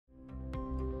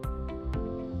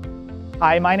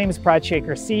Hi, my name is Prad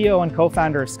Shaker, CEO and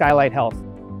co-founder of Skylight Health.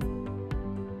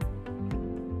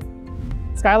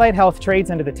 Skylight Health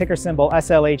trades under the ticker symbol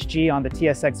SLHG on the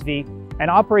TSXV and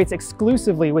operates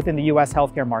exclusively within the US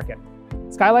healthcare market.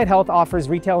 Skylight Health offers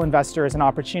retail investors an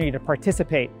opportunity to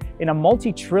participate in a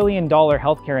multi-trillion-dollar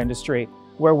healthcare industry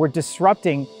where we're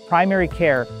disrupting primary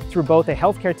care through both a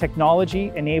healthcare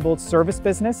technology-enabled service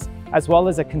business as well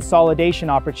as a consolidation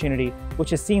opportunity, which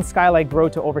has seen Skylight grow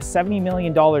to over $70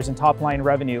 million in top-line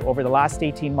revenue over the last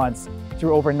 18 months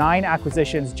through over 9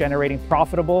 acquisitions generating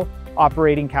profitable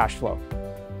operating cash flow.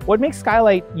 What makes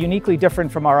Skylight uniquely different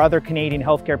from our other Canadian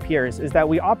healthcare peers is that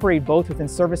we operate both within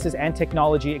services and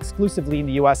technology exclusively in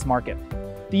the US market.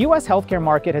 The US healthcare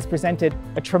market has presented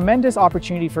a tremendous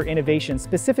opportunity for innovation,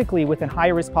 specifically within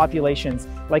high-risk populations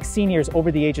like seniors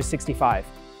over the age of 65.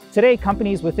 Today,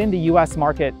 companies within the US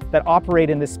market that operate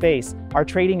in this space are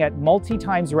trading at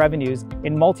multi-times revenues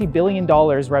in multi-billion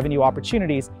dollars revenue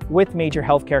opportunities with major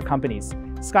healthcare companies.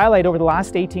 Skylight over the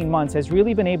last 18 months has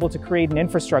really been able to create an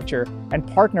infrastructure and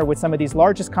partner with some of these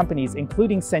largest companies,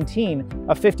 including Centene,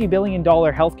 a $50 billion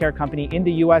healthcare company in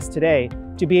the US today,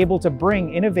 to be able to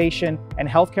bring innovation and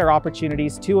healthcare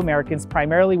opportunities to Americans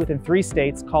primarily within 3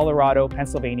 states, Colorado,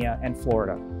 Pennsylvania, and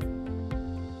Florida.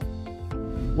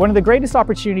 One of the greatest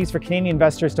opportunities for Canadian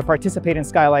investors to participate in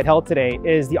Skylight Health today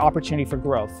is the opportunity for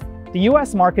growth. The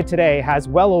US market today has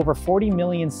well over 40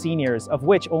 million seniors, of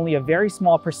which only a very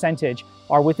small percentage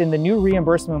are within the new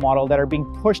reimbursement model that are being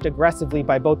pushed aggressively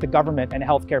by both the government and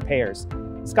healthcare payers.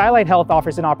 Skylight Health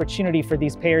offers an opportunity for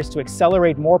these payers to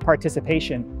accelerate more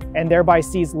participation and thereby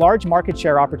sees large market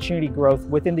share opportunity growth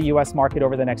within the US market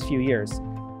over the next few years.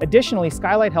 Additionally,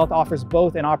 Skylight Health offers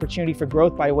both an opportunity for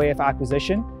growth by way of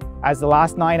acquisition, as the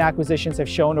last 9 acquisitions have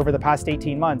shown over the past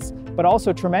 18 months, but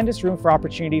also tremendous room for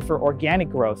opportunity for organic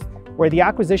growth, where the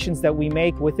acquisitions that we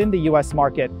make within the US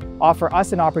market offer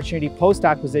us an opportunity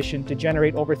post-acquisition to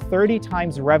generate over 30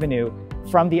 times revenue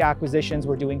from the acquisitions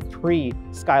we're doing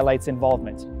pre-Skylight's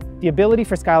involvement. The ability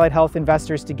for Skylight Health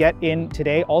investors to get in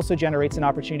today also generates an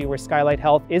opportunity where Skylight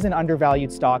Health is an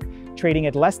undervalued stock, trading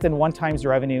at less than 1 times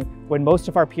revenue, when most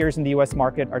of our peers in the US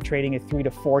market are trading at 3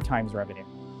 to 4 times revenue.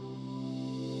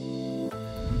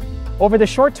 Over the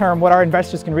short term, what our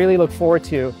investors can really look forward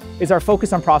to is our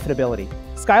focus on profitability.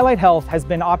 Skylight Health has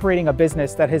been operating a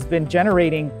business that has been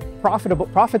generating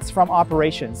profits from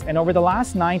operations, and over the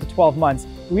last 9 to 12 months,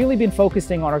 really been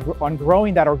focusing on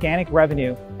growing that organic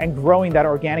revenue and growing that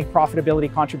organic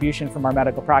profitability contribution from our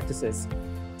medical practices.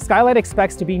 Skylight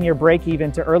expects to be near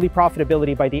break-even to early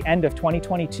profitability by the end of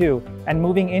 2022 and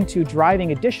moving into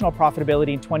driving additional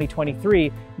profitability in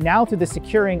 2023, now through the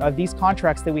securing of these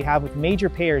contracts that we have with major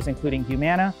payers including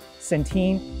Humana,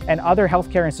 Centene, and other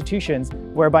healthcare institutions,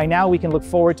 whereby now we can look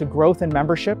forward to growth in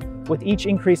membership, with each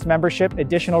increased membership,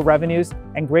 additional revenues,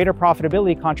 and greater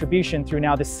profitability contribution through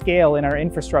now the scale in our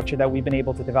infrastructure that we've been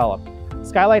able to develop.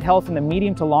 Skylight Health in the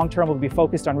medium to long term will be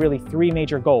focused on really 3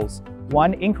 major goals.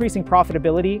 1, increasing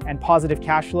profitability and positive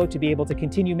cash flow to be able to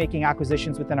continue making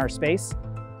acquisitions within our space.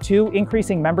 2,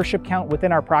 increasing membership count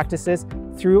within our practices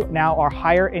through now our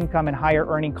higher income and higher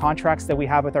earning contracts that we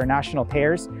have with our national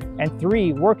payers. And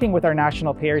 3, working with our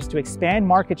national payers to expand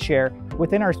market share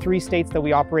within our 3 states that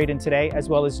we operate in today, as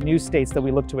well as new states that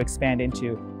we look to expand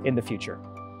into in the future.